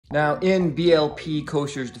Now, in BLP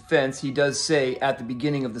Kosher's defense, he does say at the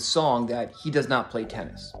beginning of the song that he does not play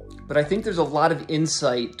tennis. But I think there's a lot of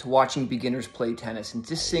insight to watching beginners play tennis and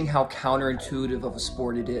just seeing how counterintuitive of a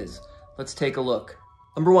sport it is. Let's take a look.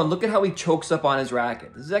 Number one, look at how he chokes up on his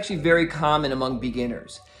racket. This is actually very common among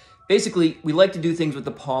beginners. Basically, we like to do things with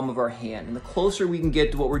the palm of our hand, and the closer we can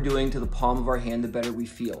get to what we're doing to the palm of our hand, the better we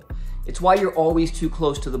feel. It's why you're always too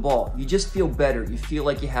close to the ball. You just feel better. You feel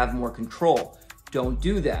like you have more control. Don't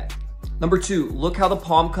do that. Number two, look how the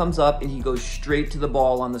palm comes up and he goes straight to the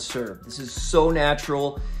ball on the serve. This is so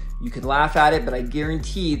natural. You can laugh at it, but I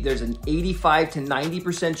guarantee there's an 85 to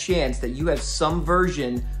 90% chance that you have some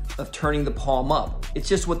version of turning the palm up. It's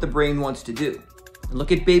just what the brain wants to do. And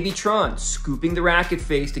look at Baby Tron, scooping the racket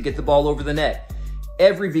face to get the ball over the net.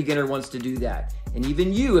 Every beginner wants to do that. And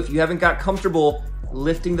even you, if you haven't got comfortable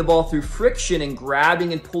lifting the ball through friction and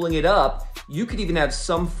grabbing and pulling it up, you could even have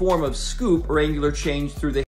some form of scoop or angular change through the